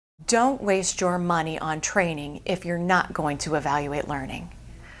Don't waste your money on training if you're not going to evaluate learning.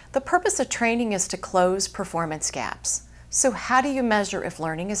 The purpose of training is to close performance gaps. So how do you measure if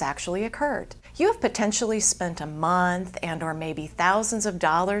learning has actually occurred? You have potentially spent a month or maybe thousands of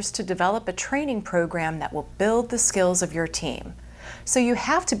dollars to develop a training program that will build the skills of your team. So you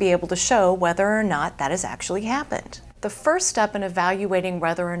have to be able to show whether or not that has actually happened. The first step in evaluating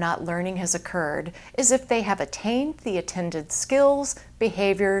whether or not learning has occurred is if they have attained the intended skills,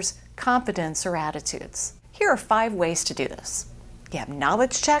 behaviors, competence, or attitudes. Here are 5 ways to do this. You have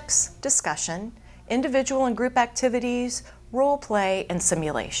knowledge checks, discussion, individual and group activities, role play, and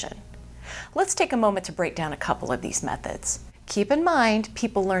simulation. Let's take a moment to break down a couple of these methods. Keep in mind,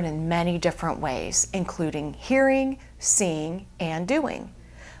 people learn in many different ways, including hearing, seeing, and doing.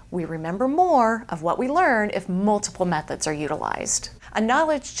 We remember more of what we learn if multiple methods are utilized. A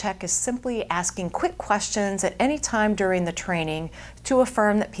knowledge check is simply asking quick questions at any time during the training to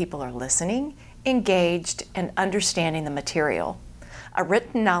affirm that people are listening, engaged, and understanding the material. A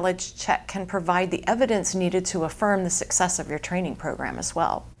written knowledge check can provide the evidence needed to affirm the success of your training program as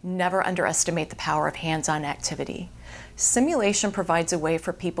well. Never underestimate the power of hands-on activity. Simulation provides a way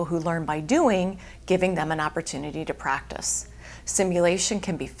for people who learn by doing, giving them an opportunity to practice. Simulation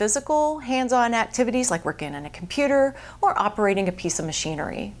can be physical, hands-on activities like working on a computer or operating a piece of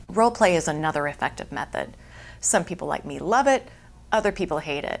machinery. Role play is another effective method. Some people like me love it, other people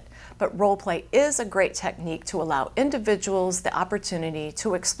hate it. But role play is a great technique to allow individuals the opportunity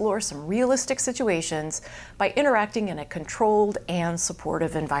to explore some realistic situations by interacting in a controlled and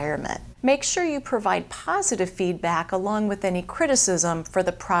supportive environment. Make sure you provide positive feedback along with any criticism for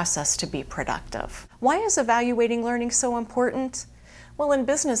the process to be productive. Why is evaluating learning so important? Well, in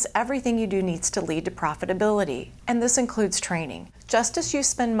business, everything you do needs to lead to profitability, and this includes training. Just as you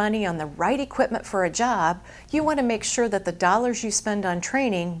spend money on the right equipment for a job, you want to make sure that the dollars you spend on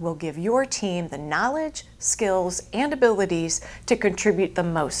training will give your team the knowledge, skills, and abilities to contribute the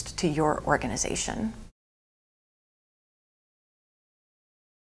most to your organization.